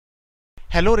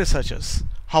Hello researchers,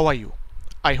 how are you?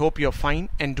 I hope you're fine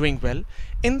and doing well.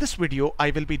 In this video, I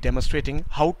will be demonstrating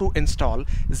how to install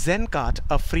Zen-Cart,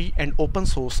 a free and open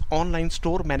source online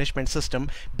store management system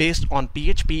based on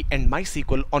PHP and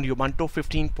MySQL on Ubuntu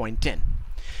 15.10.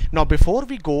 Now before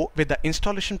we go with the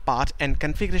installation part and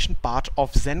configuration part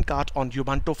of Zen-Cart on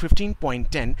Ubuntu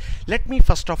 15.10, let me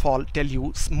first of all tell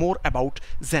you more about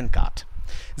Zen-Cart.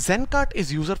 Zen-Cart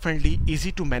is user-friendly,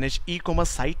 easy to manage e-commerce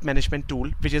site management tool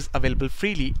which is available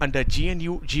freely under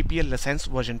GNU GPL license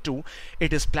version 2.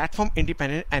 It is platform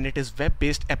independent and it is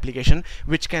web-based application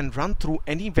which can run through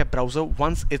any web browser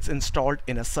once it's installed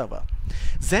in a server.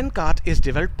 Zen-Cart is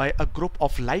developed by a group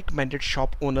of like-minded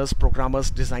shop owners,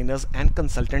 programmers, designers and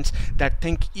consultants that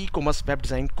think e-commerce web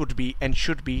design could be and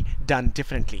should be done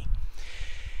differently.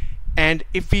 And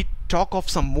if we talk of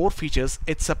some more features,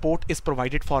 its support is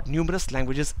provided for numerous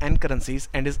languages and currencies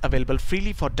and is available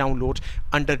freely for download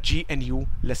under GNU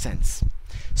license.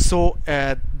 So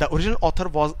the original author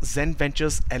was Zen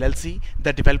Ventures LLC.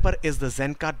 The developer is the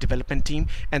Zen-Cart development team,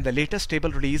 and the latest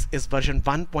stable release is version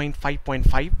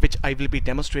 1.5.5, which I will be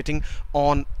demonstrating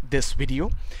on this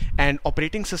video. And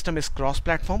operating system is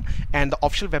cross-platform, and the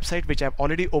official website which I've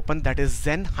already opened, that is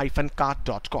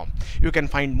zen-cart.com. You can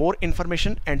find more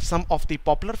information, and some of the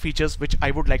popular features which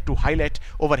I would like to highlight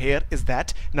over here is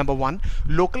that number one,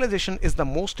 localization is the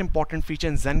most important feature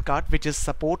in Zen-Cart, which is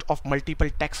support of multiple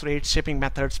tax rates, shipping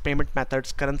methods, payment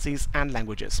methods, currencies and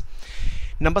languages.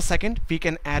 Number second, we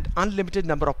can add unlimited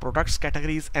number of products,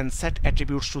 categories and set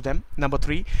attributes to them. Number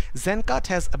three, Zen-Cart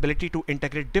has ability to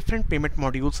integrate different payment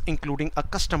modules including a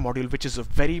custom module, which is a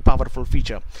very powerful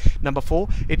feature. Number four,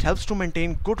 it helps to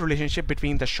maintain good relationship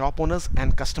between the shop owners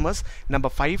and customers. Number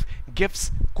five, gifts,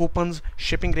 coupons,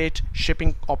 shipping rate,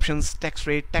 shipping options, tax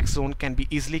rate, tax zone can be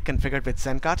easily configured with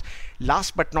Zen-Cart.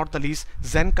 Last but not the least,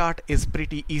 Zen-Cart is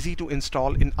pretty easy to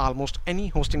install in almost any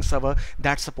hosting server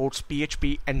that supports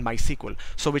PHP and MySQL.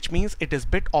 So which means it is a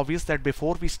bit obvious that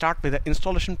before we start with the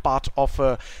installation part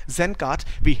of Zen-Cart,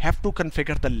 we have to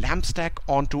configure the LAMP stack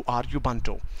onto our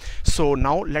Ubuntu. So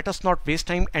now let us not waste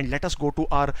time and let us go to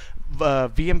our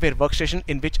VMware workstation,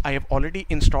 in which I have already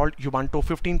installed Ubuntu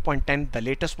 15.10, the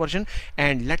latest version,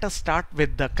 and let us start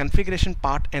with the configuration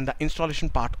part and the installation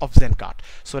part of Zen-Cart.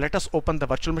 So let us open the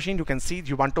virtual machine. You can see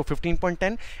Ubuntu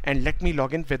 15.10 and let me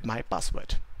log in with my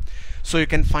password. So you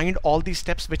can find all these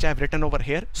steps which I have written over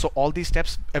here. So all these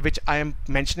steps which I am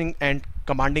mentioning and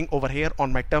commanding over here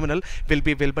on my terminal will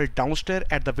be available downstairs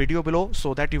at the video below,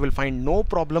 so that you will find no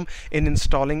problem in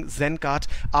installing Zen-Cart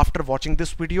after watching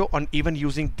this video or even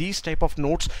using these type of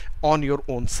notes on your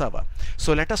own server.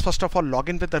 So let us first of all log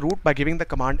in with the root by giving the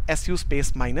command su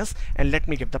space minus, and let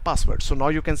me give the password. So now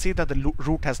you can see that the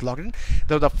root has logged in.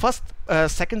 The first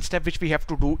second step which we have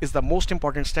to do is the most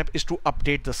important step, is to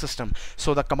update the system.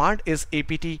 So the command is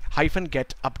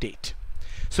apt-get update.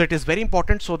 So it is very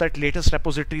important so that latest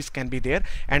repositories can be there,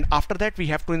 and after that we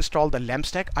have to install the LAMP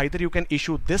stack. Either you can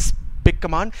issue this big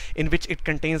command in which it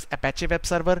contains Apache web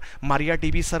server,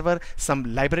 MariaDB server,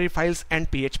 some library files and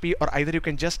PHP, or either you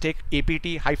can just take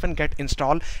apt-get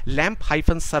install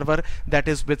lamp-server, that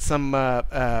is with some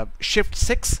shift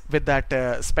 6 with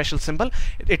that special symbol.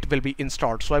 It will be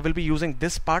installed. So I will be using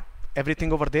this part,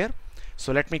 everything over there.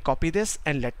 So let me copy this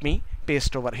and let me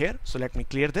paste over here. So let me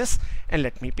clear this and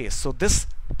let me paste. So this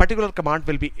particular command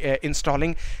will be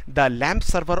installing the LAMP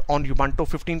server on Ubuntu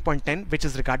 15.10, which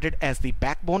is regarded as the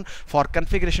backbone for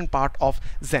configuration part of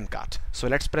Zen-Cart. So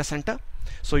let's press enter.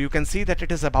 So you can see that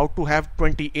it is about to have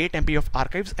 28 MB of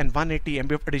archives and 180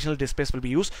 MB of additional disk space will be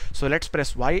used. So let's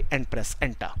press Y and press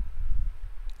enter.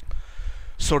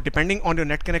 So depending on your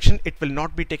net connection, it will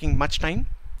not be taking much time.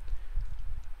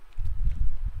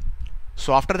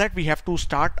 So after that we have to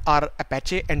start our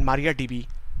Apache and MariaDB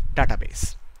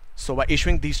database. So by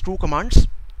issuing these two commands,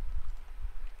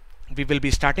 we will be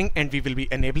starting and we will be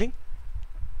enabling.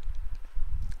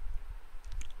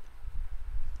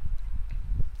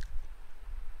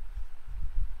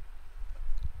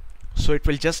 So it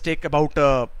will just take about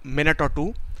a minute or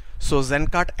two. So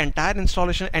Zen-Cart entire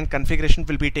installation and configuration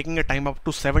will be taking a time up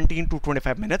to 17 to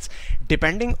 25 minutes.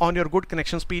 Depending on your good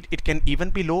connection speed, it can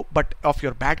even be low, but of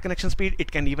your bad connection speed,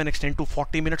 it can even extend to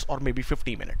 40 minutes or maybe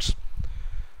 50 minutes.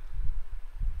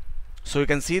 So you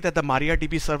can see that the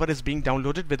MariaDB server is being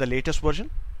downloaded with the latest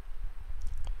version.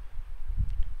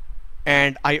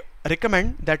 And I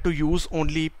recommend that to use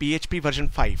only PHP version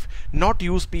 5, not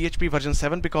use PHP version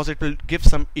 7, because it will give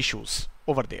some issues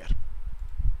over there.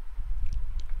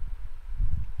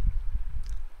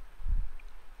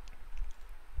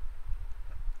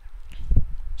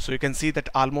 So you can see that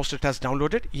almost it has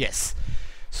downloaded. Yes.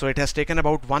 So it has taken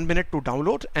about 1 minute to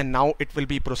download, and now it will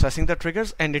be processing the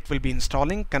triggers and it will be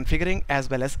installing, configuring as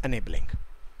well as enabling.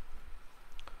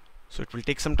 So it will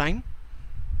take some time.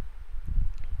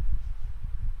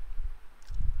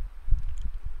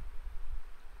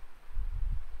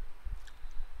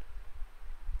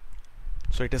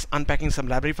 So it is unpacking some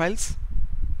library files.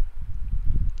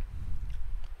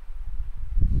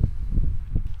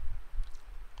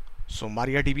 So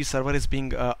MariaDB server is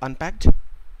being unpacked.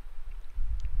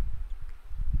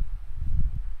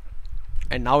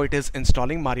 And now it is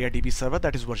installing MariaDB server,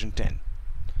 that is version 10.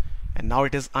 And now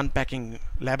it is unpacking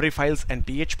library files and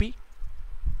PHP.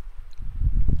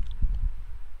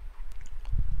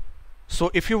 So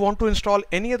if you want to install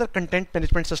any other content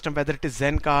management system, whether it is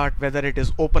Zen-Cart, whether it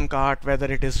is OpenCart,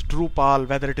 whether it is Drupal,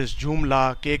 whether it is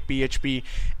Joomla, Cake PHP,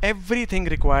 everything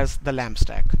requires the LAMP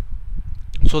stack.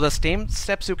 So the same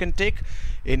steps you can take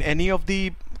in any of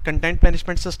the content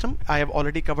management system I have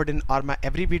already covered in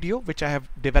every video which I have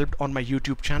developed on my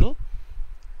YouTube channel.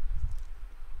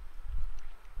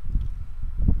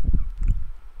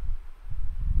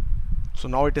 So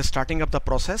now it is starting up the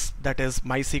process, that is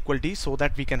MySQLD, so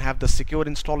that we can have the secure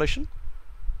installation.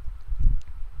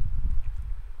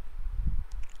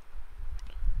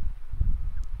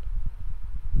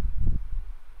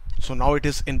 So now it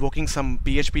is invoking some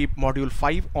PHP module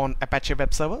 5 on Apache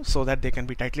web server so that they can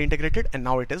be tightly integrated, and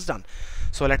now it is done.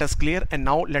 So let us clear, and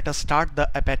now let us start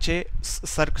the Apache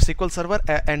SQL server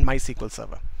and MySQL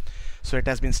server. So it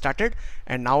has been started,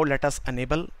 and now let us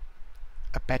enable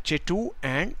Apache 2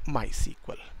 and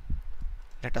MySQL.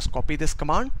 Let us copy this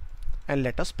command and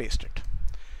let us paste it.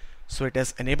 So it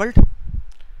is enabled.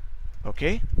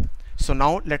 Okay. So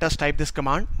now let us type this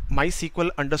command,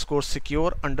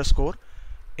 MySQL_secure_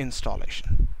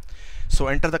 installation. So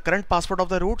enter the current password of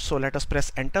the root. So let us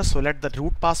press enter. So let the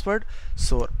root password.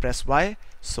 So press Y.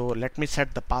 So let me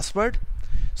set the password.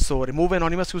 So remove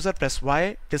anonymous user, press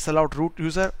Y. Disallowed root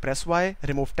user, press Y.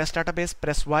 Remove test database,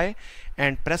 press Y.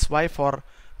 And press Y for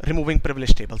removing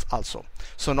privileged tables also.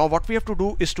 So now what we have to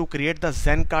do is to create the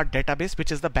Zen-Cart database,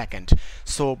 which is the backend.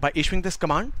 So by issuing this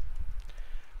command,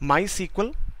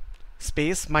 MySQL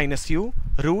space -u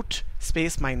root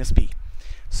space -p.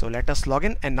 So let us log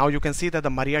in, and now you can see that the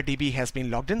MariaDB has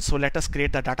been logged in. So let us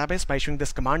create the database by issuing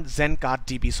this command,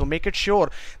 Zencart-DB. So make it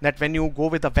sure that when you go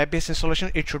with the web-based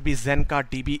installation, it should be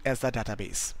Zencart-DB as the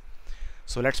database.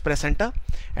 So let's press enter,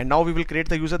 and now we will create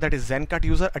the user, that is Zen-Cart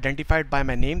user, identified by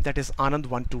my name, that is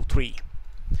Anand123.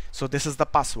 So this is the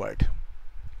password.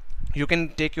 You can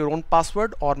take your own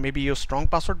password or maybe your strong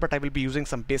password, but I will be using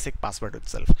some basic password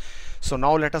itself. So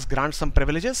now let us grant some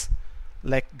privileges,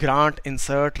 like grant,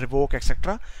 insert, revoke,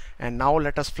 etc. And now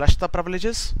let us flush the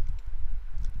privileges.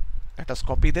 Let us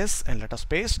copy this and let us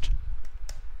paste.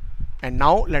 And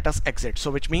now let us exit. So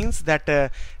which means that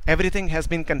everything has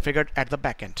been configured at the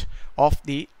backend of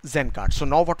the Zen-Cart. So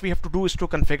now what we have to do is to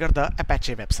configure the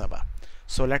Apache web server.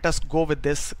 So let us go with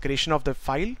this creation of the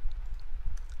file.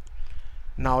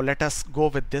 Now let us go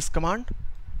with this command.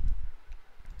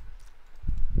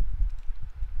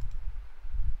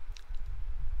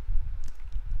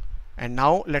 And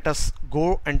now let us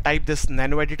go and type this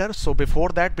nano editor. So before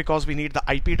that, because we need the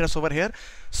IP address over here,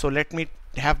 so let me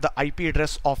have the IP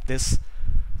address of this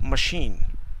machine.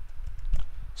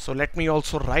 So let me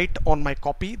also write on my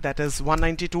copy, that is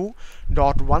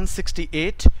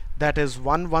 192.168, that is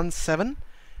 117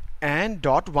 and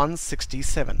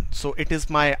 .167. So it is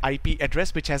my IP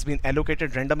address which has been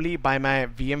allocated randomly by my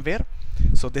VMware.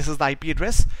 So this is the IP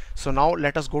address. So now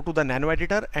let us go to the nano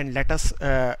editor and let us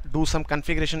do some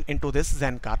configuration into this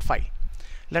Zen-Cart file.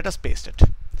 Let us paste it.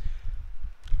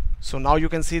 So now you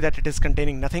can see that it is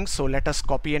containing nothing. So let us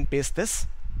copy and paste this.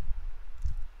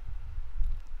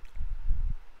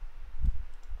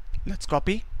 Let's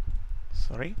copy.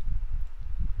 Sorry.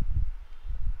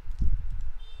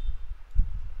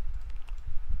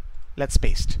 Let's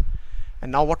paste.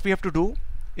 And now what we have to do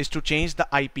is to change the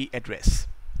IP address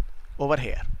over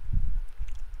here.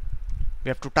 We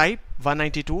have to type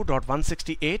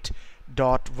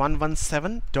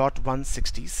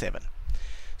 192.168.117.167.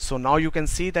 So now you can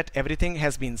see that everything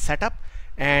has been set up,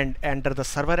 and under the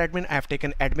server admin I have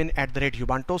taken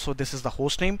admin@Ubuntu. So this is the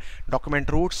host name, document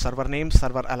root, server name,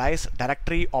 server alias,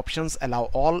 directory, options,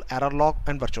 allow all, error log,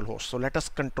 and virtual host. So let us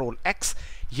control X,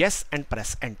 yes, and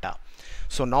press enter.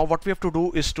 So now what we have to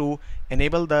do is to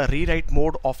enable the rewrite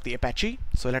mode of the Apache.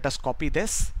 So let us copy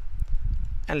this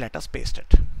and let us paste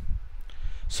it.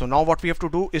 So now what we have to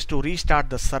do is to restart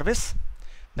the service,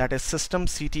 that is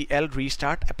systemctl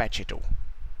restart Apache 2.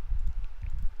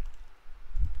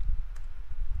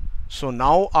 So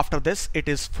now after this, it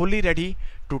is fully ready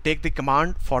to take the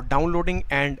command for downloading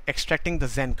and extracting the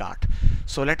Zencart.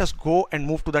 So let us go and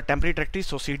move to the temporary directory.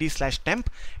 So cd/temp,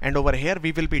 and over here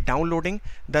we will be downloading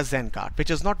the Zencart, which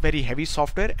is not very heavy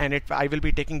software, and I will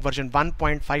be taking version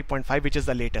 1.5.5, which is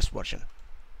the latest version.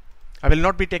 I will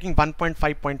not be taking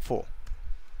 1.5.4.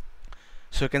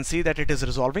 So you can see that it is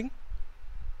resolving.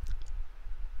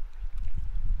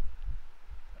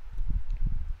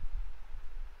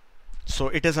 So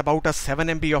it is about a 7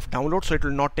 MB of download, so it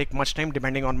will not take much time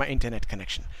depending on my internet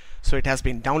connection. So it has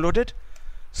been downloaded.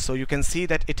 So you can see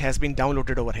that it has been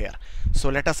downloaded over here. So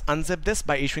let us unzip this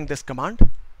by issuing this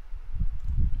command.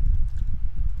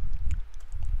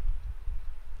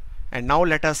 And now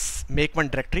let us make one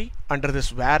directory under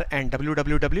this var and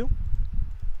www,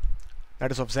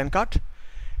 that is of Zencart.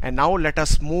 And now let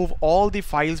us move all the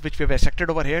files which we have extracted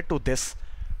over here to this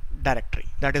directory,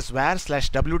 that is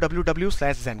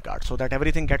var/www/Zencart, so that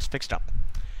everything gets fixed up.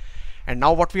 And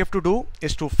now what we have to do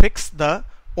is to fix the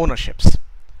ownerships.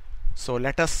 So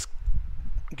let us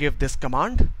give this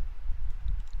command,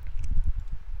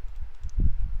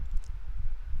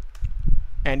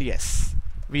 and yes,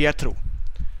 we are through.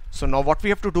 So now what we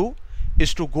have to do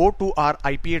is to go to our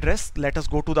IP address. Let us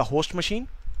go to the host machine.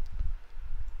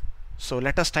 So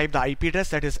let us type the IP address,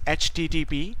 that is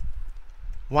http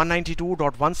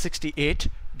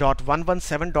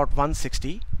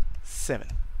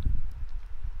 192.168.117.167.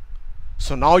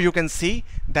 So now you can see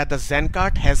that the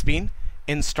Zencart has been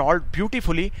installed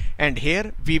beautifully, and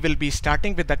here we will be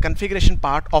starting with the configuration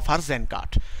part of our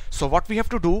Zencart. So what we have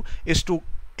to do is to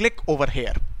click over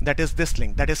here, that is this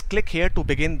link, that is click here to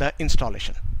begin the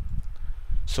installation.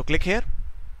 So click here.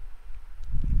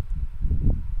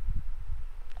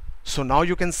 So now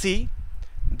you can see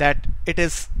that it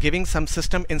is giving some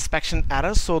system inspection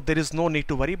errors, so there is no need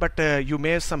to worry, but you may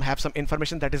have some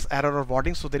information that is error or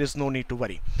warning, so there is no need to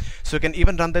worry. So you can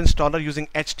even run the installer using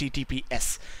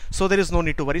HTTPS, so there is no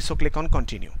need to worry. So click on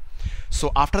continue.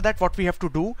 So after that, what we have to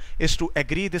do is to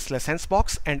agree this license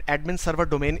box, and admin server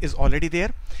domain is already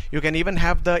there. You can even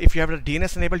have the, if you have the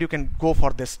DNS enabled, you can go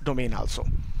for this domain also,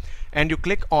 and you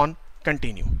click on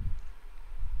continue.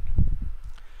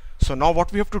 So now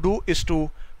what we have to do is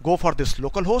to go for this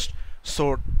localhost.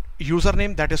 So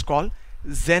username, that is called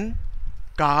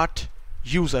Zen-Cart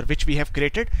user, which we have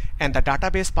created, and the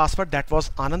database password, that was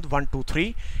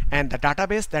Anand123, and the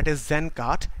database, that is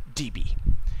Zencart DB.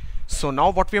 So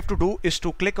now what we have to do is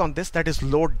to click on this, that is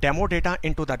load demo data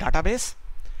into the database,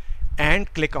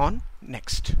 and click on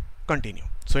next, continue.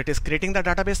 So it is creating the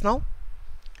database now.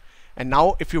 And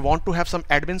now if you want to have some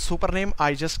admin supername,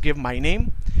 I just give my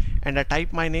name, and I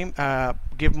type my name,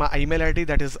 give my email ID,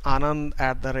 that is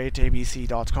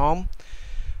anand@abc.com.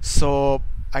 So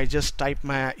I just type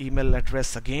my email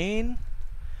address again,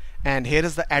 and here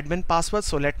is the admin password.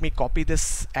 So let me copy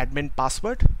this admin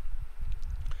password,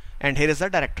 and here is the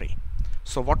directory.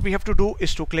 So what we have to do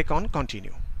is to click on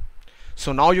continue.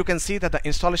 So now you can see that the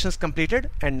installation is completed,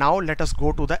 and now let us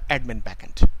go to the admin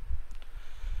backend.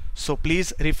 So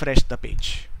please refresh the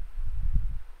page.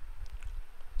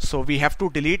 So we have to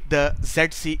delete the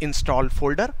ZC install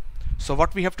folder. So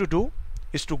what we have to do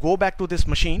is to go back to this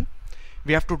machine.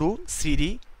 We have to do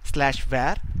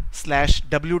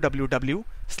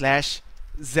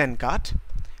cd/var/www/Zencart,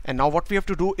 and now what we have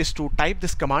to do is to type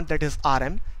this command, that is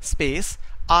rm space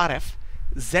rf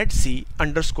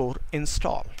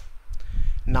zc_install.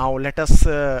 Now let us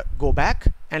go back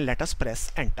and let us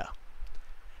press enter,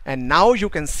 and now you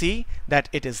can see that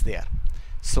it is there.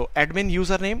 So admin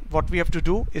username, what we have to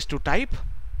do is to type,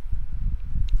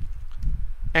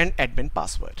 and admin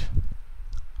password.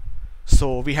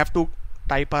 So we have to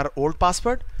type our old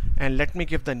password, and let me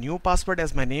give the new password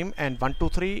as my name, and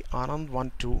 123 Anand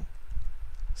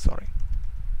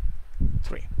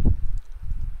 3.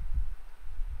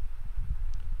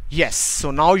 Yes, so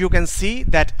now you can see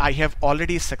that I have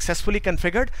already successfully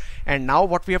configured, and now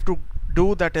what we have to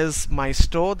do, that is my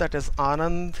store, that is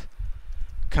Anand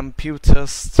Computer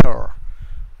Store,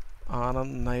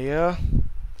 Anand Nair.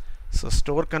 So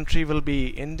store country will be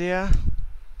India,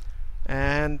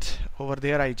 and over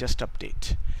there I just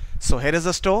update. So here is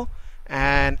the store,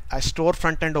 and a store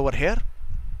front end over here.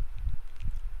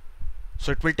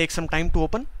 So it will take some time to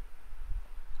open.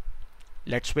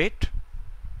 Let's wait.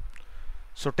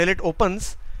 So till it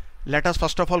opens, let us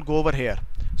first of all go over here.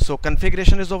 So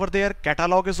configuration is over there,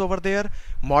 catalog is over there,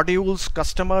 modules,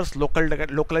 customers,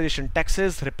 localization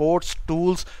taxes, reports,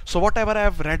 tools. So whatever I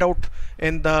have read out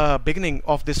in the beginning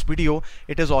of this video,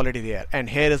 it is already there. And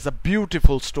here is the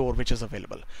beautiful store which is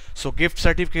available. So gift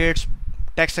certificates,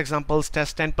 text examples,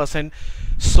 test 10%.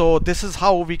 So this is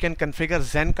how we can configure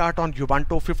Zencart on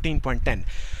Ubuntu 15.10.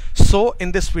 So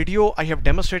in this video, I have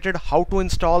demonstrated how to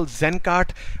install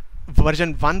Zen-Cart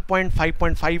version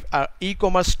 1.5.5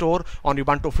 e-commerce store on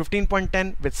Ubuntu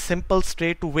 15.10 with simple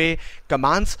straight-to-way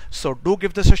commands. So do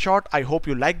give this a shot. I hope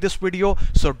you like this video.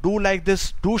 So do like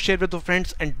this, do share with your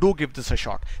friends, and do give this a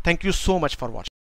shot. Thank you so much for watching.